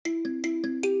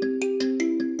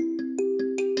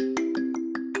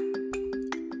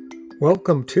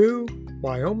Welcome to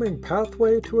Wyoming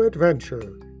Pathway to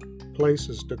Adventure,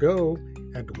 places to go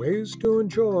and ways to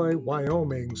enjoy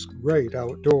Wyoming's great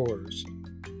outdoors.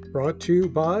 Brought to you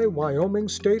by Wyoming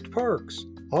State Parks,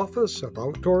 Office of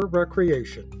Outdoor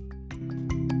Recreation.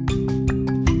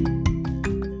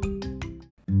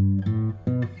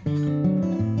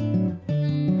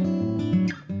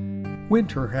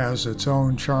 Winter has its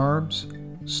own charms,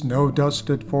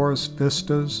 snow-dusted forest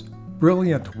vistas,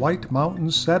 brilliant white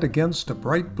mountains set against a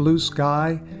bright blue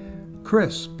sky,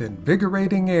 crisp,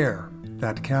 invigorating air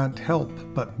that can't help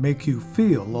but make you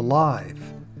feel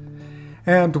alive.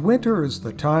 And winter is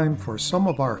the time for some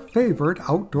of our favorite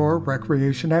outdoor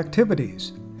recreation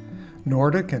activities: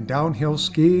 Nordic and downhill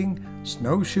skiing,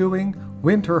 snowshoeing,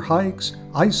 winter hikes,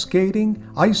 ice skating,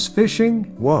 ice fishing.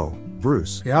 Whoa,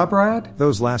 Bruce. Yeah, Brad?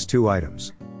 Those last two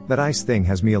items. That ice thing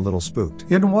has me a little spooked.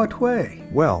 In what way?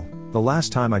 Well, the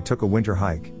last time I took a winter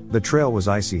hike, the trail was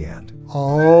icy and...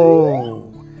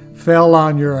 Oh, fell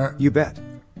on your... You bet.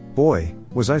 Boy,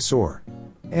 was I sore.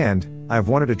 And, I've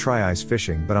wanted to try ice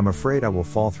fishing, but I'm afraid I will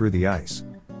fall through the ice.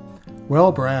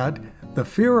 Well, Brad, the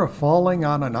fear of falling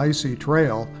on an icy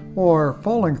trail or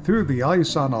falling through the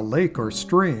ice on a lake or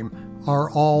stream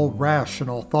are all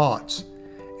rational thoughts.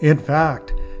 In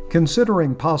fact,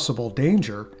 considering possible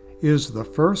danger is the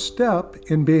first step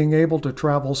in being able to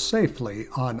travel safely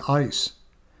on ice.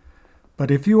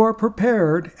 But if you are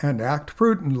prepared and act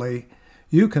prudently,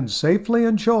 you can safely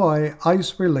enjoy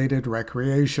ice-related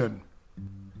recreation.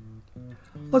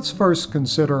 Let's first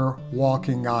consider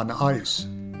walking on ice.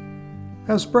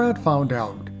 As Brad found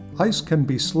out, ice can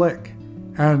be slick,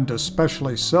 and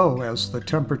especially so as the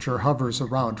temperature hovers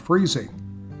around freezing.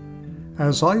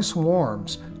 As ice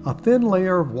warms, a thin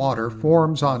layer of water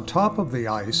forms on top of the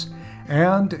ice,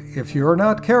 and if you're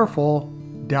not careful,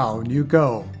 down you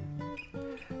go.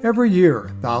 Every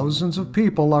year, thousands of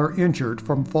people are injured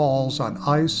from falls on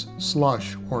ice,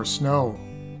 slush, or snow.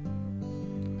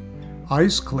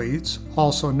 Ice cleats,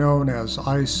 also known as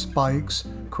ice spikes,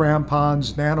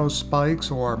 crampons,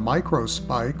 nanospikes, or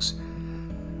microspikes,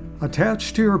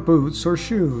 attach to your boots or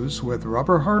shoes with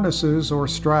rubber harnesses or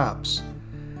straps.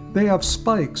 They have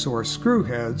spikes or screw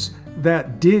heads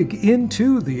that dig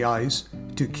into the ice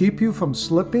to keep you from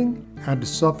slipping and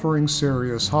suffering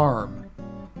serious harm.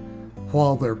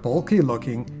 While they're bulky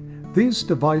looking, these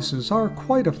devices are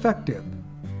quite effective.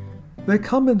 They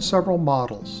come in several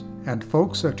models, and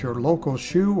folks at your local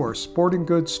shoe or sporting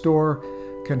goods store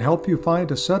can help you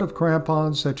find a set of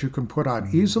crampons that you can put on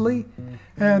easily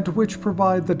and which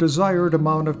provide the desired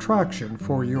amount of traction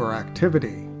for your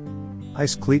activity.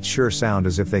 Ice cleats sure sound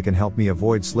as if they can help me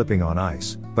avoid slipping on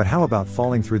ice, but how about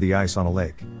falling through the ice on a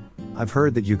lake? I've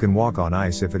heard that you can walk on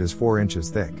ice if it is 4 inches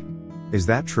thick. Is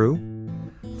that true?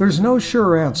 There's no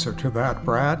sure answer to that,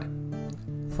 Brad.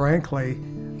 Frankly,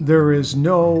 there is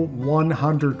no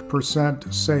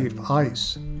 100% safe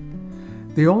ice.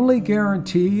 The only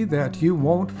guarantee that you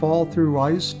won't fall through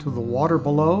ice to the water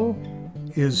below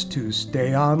is to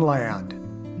stay on land.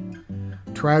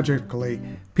 Tragically,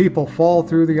 people fall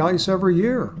through the ice every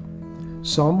year.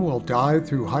 Some will die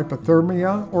through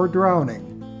hypothermia or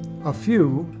drowning. A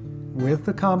few, with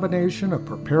a combination of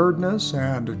preparedness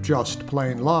and just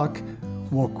plain luck,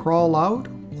 will crawl out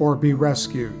or be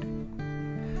rescued.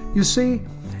 You see,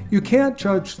 you can't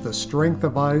judge the strength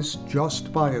of ice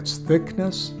just by its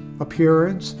thickness,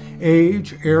 appearance,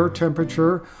 age, air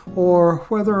temperature, or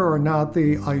whether or not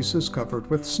the ice is covered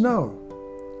with snow.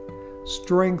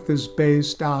 Strength is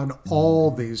based on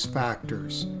all these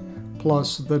factors,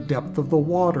 plus the depth of the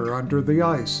water under the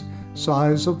ice,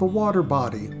 size of the water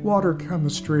body, water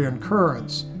chemistry and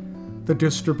currents, the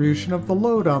distribution of the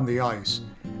load on the ice,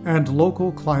 and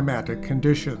local climatic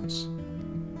conditions.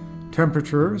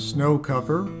 Temperature, snow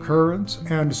cover, currents,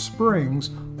 and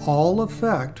springs all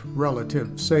affect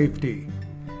relative safety.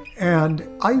 And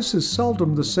ice is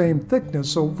seldom the same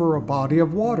thickness over a body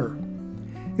of water.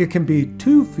 It can be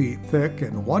 2 feet thick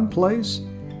in one place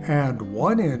and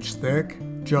 1 inch thick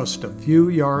just a few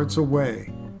yards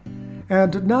away.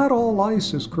 And not all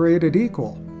ice is created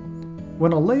equal.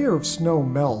 When a layer of snow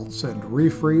melts and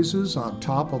refreezes on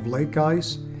top of lake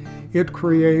ice, it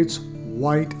creates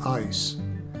white ice.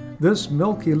 This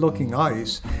milky-looking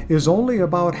ice is only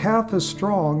about half as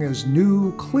strong as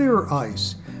new clear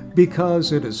ice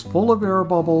because it is full of air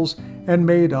bubbles and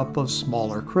made up of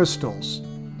smaller crystals.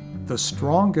 The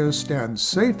strongest and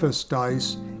safest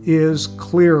ice is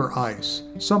clear ice,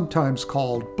 sometimes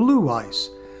called blue ice,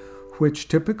 which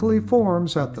typically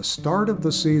forms at the start of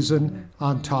the season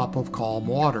on top of calm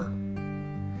water.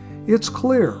 It's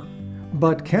clear,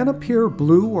 but can appear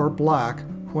blue or black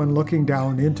when looking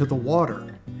down into the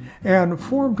water, and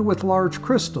formed with large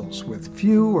crystals with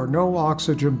few or no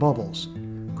oxygen bubbles,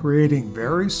 creating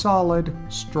very solid,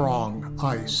 strong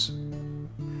ice.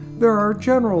 There are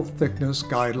general thickness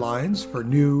guidelines for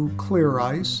new, clear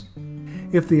ice.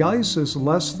 If the ice is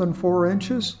less than 4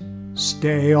 inches,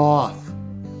 stay off.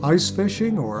 Ice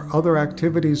fishing or other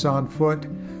activities on foot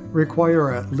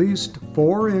require at least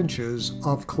 4 inches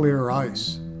of clear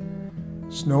ice.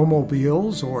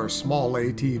 Snowmobiles or small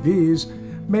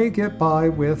ATVs may get by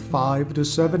with 5 to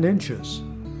 7 inches,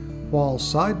 while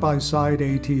side-by-side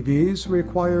ATVs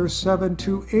require 7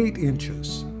 to 8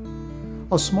 inches.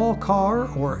 A small car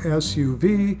or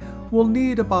SUV will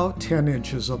need about 10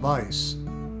 inches of ice.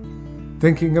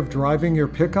 Thinking of driving your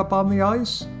pickup on the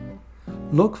ice?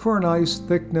 Look for an ice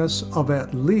thickness of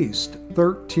at least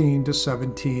 13 to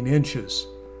 17 inches.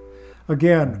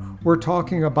 Again, we're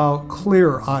talking about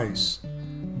clear ice.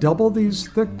 Double these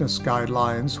thickness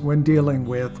guidelines when dealing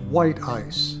with white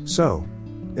ice. So,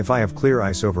 if I have clear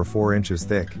ice over 4 inches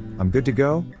thick, I'm good to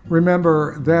go?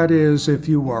 Remember, that is if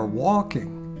you are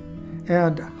walking.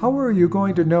 And how are you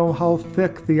going to know how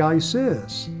thick the ice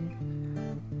is?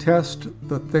 Test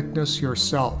the thickness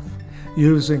yourself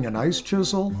using an ice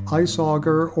chisel, ice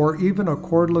auger, or even a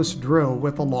cordless drill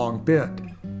with a long bit.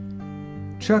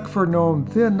 Check for known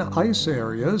thin ice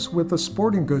areas with a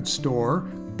sporting goods store,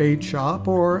 bait shop,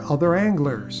 or other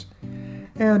anglers.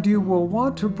 And you will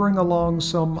want to bring along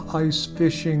some ice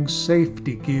fishing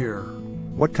safety gear.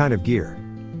 What kind of gear?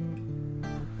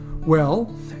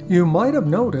 Well, you might have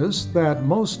noticed that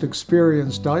most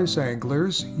experienced ice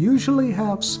anglers usually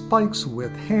have spikes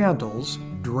with handles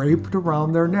draped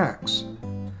around their necks.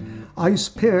 Ice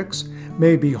picks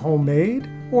may be homemade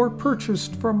or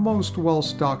purchased from most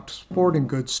well-stocked sporting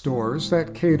goods stores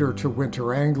that cater to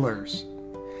winter anglers.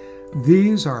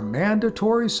 These are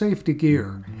mandatory safety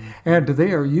gear, and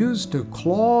they are used to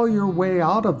claw your way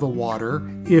out of the water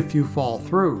if you fall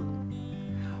through.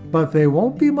 But they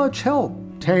won't be much help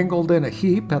tangled in a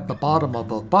heap at the bottom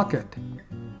of a bucket.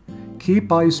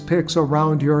 Keep ice picks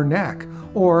around your neck,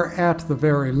 or at the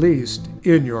very least,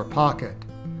 in your pocket.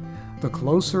 The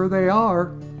closer they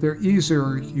are, the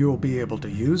easier you'll be able to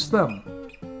use them.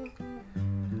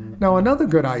 Now, another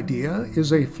good idea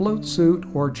is a float suit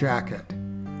or jacket.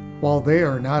 While they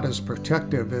are not as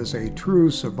protective as a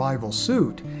true survival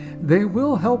suit, they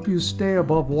will help you stay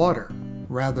above water,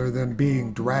 rather than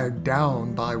being dragged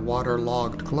down by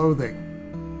waterlogged clothing.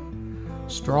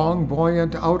 Strong,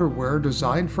 buoyant outerwear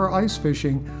designed for ice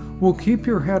fishing will keep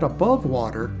your head above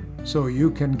water so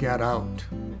you can get out.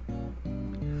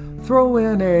 Throw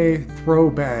in a throw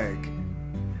bag.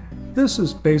 This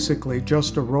is basically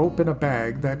just a rope in a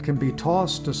bag that can be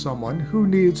tossed to someone who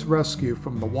needs rescue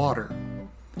from the water.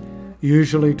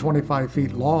 Usually 25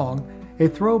 feet long, a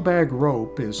throw bag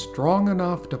rope is strong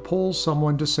enough to pull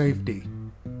someone to safety.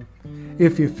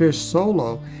 If you fish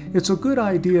solo, it's a good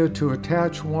idea to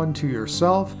attach one to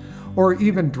yourself or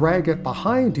even drag it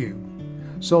behind you,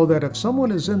 so that if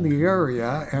someone is in the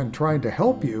area and trying to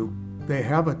help you, they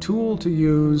have a tool to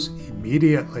use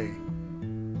immediately.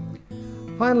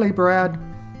 Finally, Brad,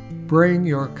 bring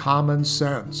your common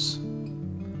sense.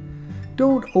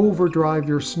 Don't overdrive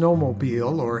your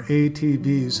snowmobile or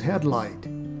ATV's headlight.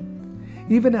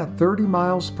 Even at 30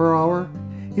 miles per hour,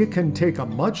 it can take a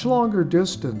much longer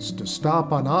distance to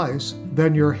stop on ice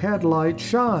than your headlight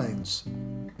shines.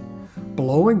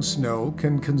 Blowing snow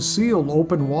can conceal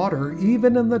open water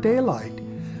even in the daylight,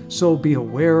 so be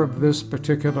aware of this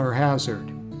particular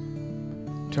hazard.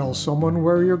 Tell someone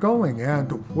where you're going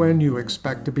and when you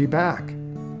expect to be back.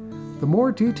 The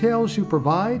more details you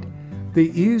provide,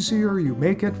 the easier you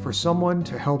make it for someone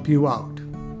to help you out.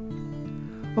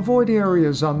 Avoid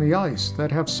areas on the ice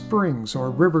that have springs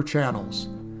or river channels.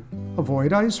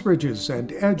 Avoid ice ridges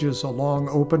and edges along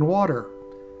open water.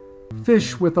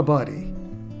 Fish with a buddy.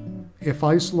 If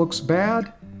ice looks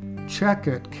bad, check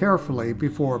it carefully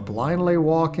before blindly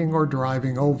walking or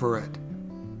driving over it.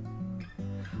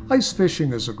 Ice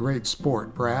fishing is a great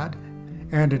sport, Brad,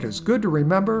 and it is good to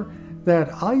remember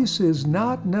that ice is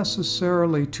not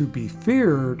necessarily to be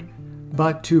feared,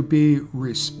 but to be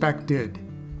respected.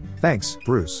 Thanks,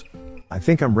 Bruce. I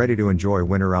think I'm ready to enjoy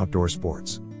winter outdoor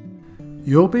sports.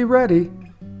 You'll be ready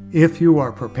if you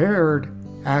are prepared,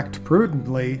 act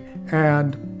prudently,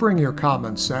 and bring your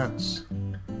common sense.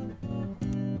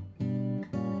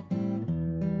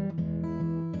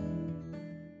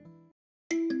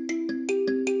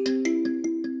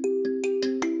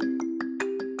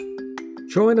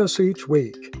 Join us each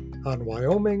week on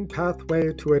Wyoming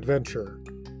Pathway to Adventure.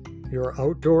 Your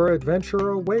outdoor adventure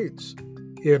awaits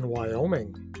in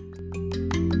Wyoming.